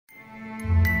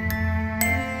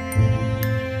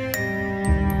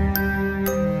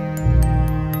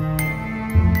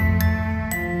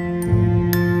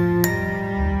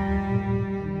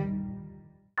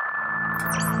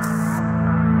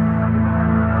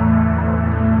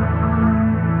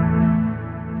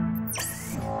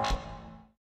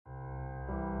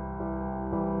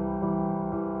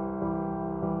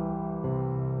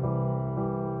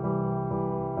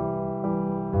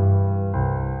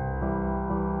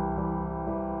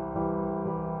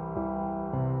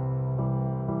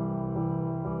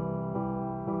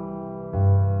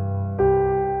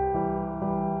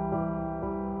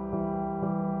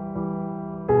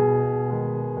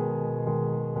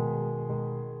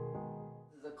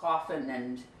coffin,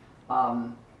 and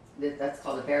that's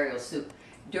called a burial soup.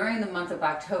 During the month of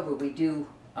October, we do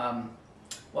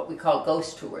what we call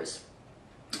ghost tours,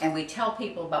 and we tell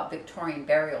people about Victorian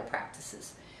burial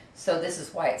practices. So this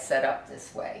is why it's set up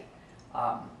this way.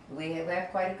 We have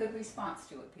quite a good response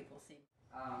to it. People seem.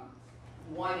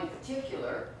 One in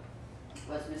particular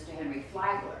was Mr. Henry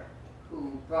Flagler,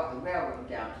 who brought the railroad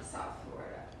down to South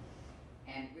Florida.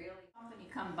 And really, company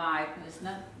come by, there's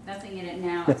nothing in it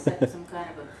now except some kind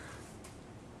of a,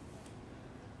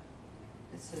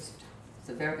 it's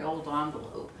a very old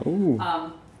envelope.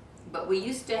 But we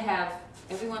used to have,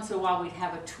 every once in a while we'd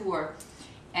have a tour,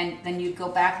 and then you'd go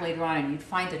back later on and you'd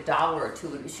find $1 or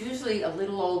 $2. It was usually a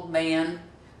little old man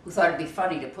who thought it'd be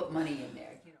funny to put money in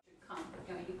there. You know, come,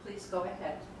 you please go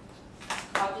ahead.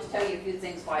 I'll just tell you a few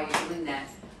things while you're doing that.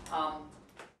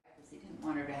 Because he didn't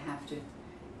want her to have to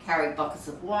carry buckets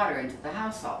of water into the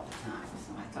house all the time,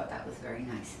 so I thought that was very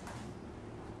nice.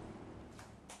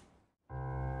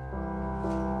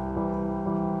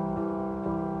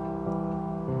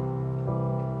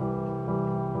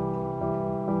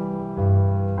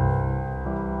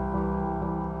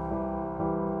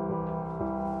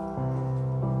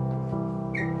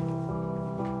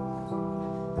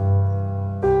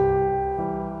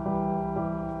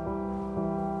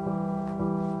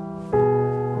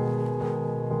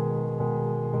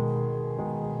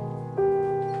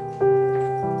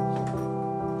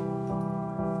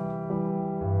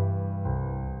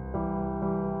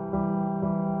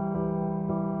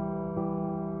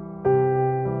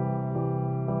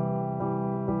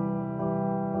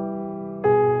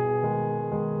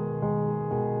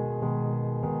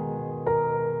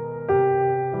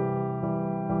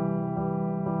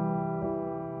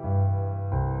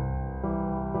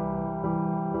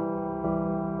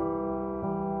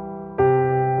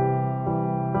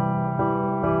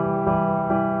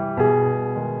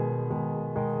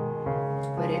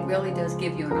 Really does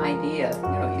give you an idea. You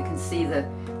know, you can see the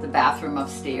bathroom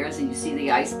upstairs, and you see the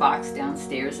ice box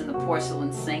downstairs, and the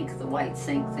porcelain sink, the white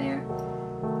sink there.